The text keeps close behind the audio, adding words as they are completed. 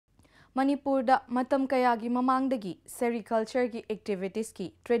Manipurda matam kayagi mamangdagi sericulture ki activities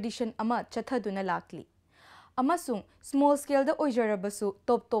ki tradition ama chathaduna lakli. Amasung small scale da oijarabasu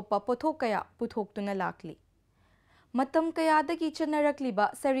top pa pothok kaya puthoktuna lakli. Matam kayadagi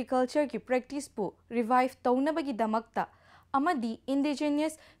chanarakliba sericulture ki practice pu revive taunabagi damakta amadi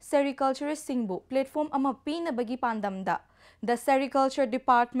indigenous sericulturist singbu platform ama pinabagi pandamda the Sericulture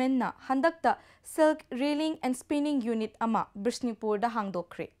Department na handakta silk reeling and spinning unit ama Bishnupur da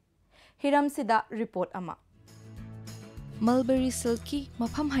hangdokre. Hiram sida report ama. Mulberry silky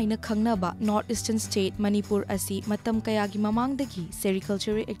mafam haina khangnaba northeastern state Manipur asi matam kayagi mamangdagi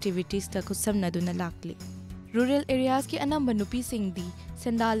sericulture activities ta kusamnaduna lakli. Rural areas ki anamba nupi singdi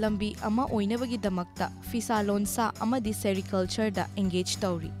senda lambi ama oinabagi damakta fisalon sa amadi sericulture da engage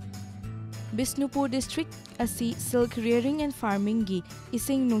tauri. Bishnupur district asi silk rearing and farming gi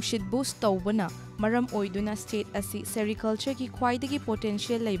ising nungshit boost tawbana maram oiduna state asi sericulture ki khwaidagi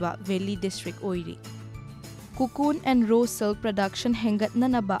potential laiba valley district oiri. Cocoon and raw silk production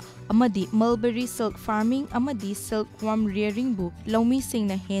hengatnanaba amadi mulberry silk farming amadi silkworm rearing bu laumi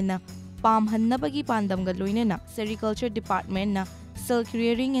singna hena pamhannabagi pandamga loinana Sericulture Department na silk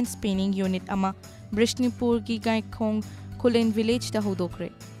rearing and spinning unit ama Bishnupur ki Ngaikhong Khullen village da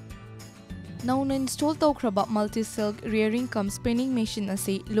hodokre. Now install tawkraba multi-silk rearing cum spinning machine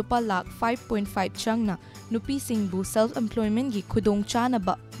asi lupa lakh 5.5 changna nupi singbu self-employment gi khudong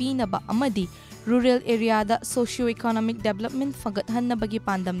chanaba pinaba amadi rural area da socio-economic development fagathanabagi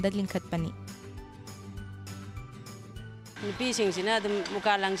pandam da lingkhatpani. Nupi singsina dum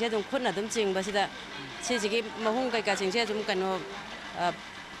mukalang se dum khutna dum chingba sida sigi mahung kai ka singse dum kano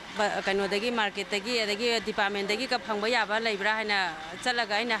dagi market dagi department dagi ka phangba yaba leibra haina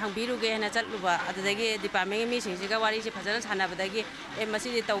chalaga aina hangbiruge haina chatluba adagi department mi singsiga wari se phajana sanaba dagi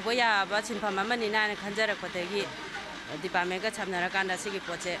masi tawba yaba sinpham amani na khanjarakpa dagi department ka chamnara kanda sigi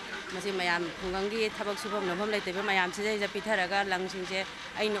poche masi mayam khungangi thabak subam nabam leitebe mayam sije ja pitharaga lang singse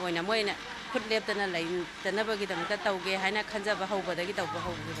aina oina moina khut leptana laitanabagi damta tawge haina khanjaba hauba dagi tawba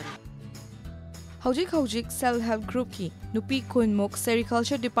hauba. Hojik self-help group ki nupi kunmok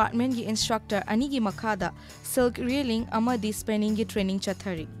Sericulture Department ki instructor anigi makada silk reeling amadi spinning ki training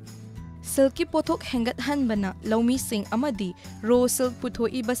chathari. Silk ki pothok hengat hanbana laumi sing amadi raw silk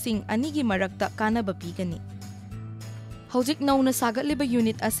puthoi basing anigi marakta kanaba pigani. Hojik nauna sagatliba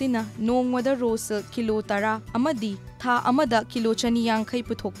unit asina nongwada raw silk kilo tara amadi tha amada kilo chani yangkai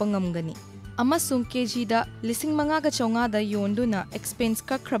puthokpa ngamgani. Amasung kg da lising manga ka chonga da yonduna expense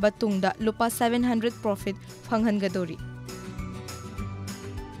ka krabatung da lupa 700 profit phanghangadori.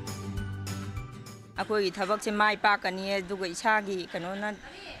 Akoi thabak se mai pakani duga isagi kanona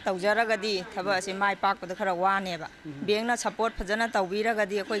tawjaragadi thaba se mai pak da khara wane ba beng na support phajana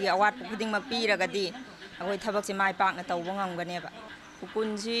tawbiragadi akoi awat puding ma piragadi akoi thabak se mai pak na tawba ngamgane ba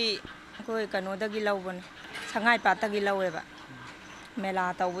kukunji akoi kanoda gi lawbon sangai pata gi lawe ba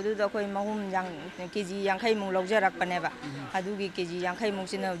mela tawbudu da koi mahum yang kg yangkai mung lawjarak paneba adugi kg yangkai mung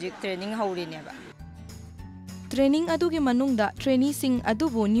sina hojik training hawri neba. Training adugi manungda trainee sing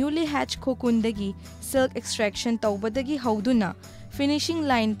adubu newly hatched cocoon dagi silk extraction tawbadagi hawduna finishing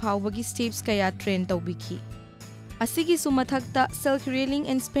line phawbagi steps kaya train tawbiki. Asigi sumathakta silk reeling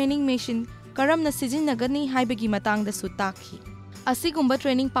and spinning machine karamna sijinnagani haibagi matangda su takhi. Asigumba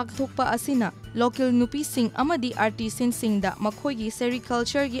training pakthokpa asina local nupi sing amadi artisan sing da makhoigi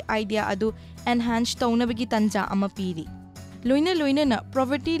sericulture gi idea adu enhance taunabagi tanja ama piri. Loina na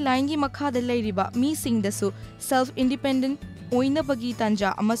poverty line gi makha da leiriba mi sing da su self independent oinabagi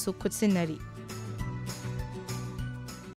tanja ama su khutsinari.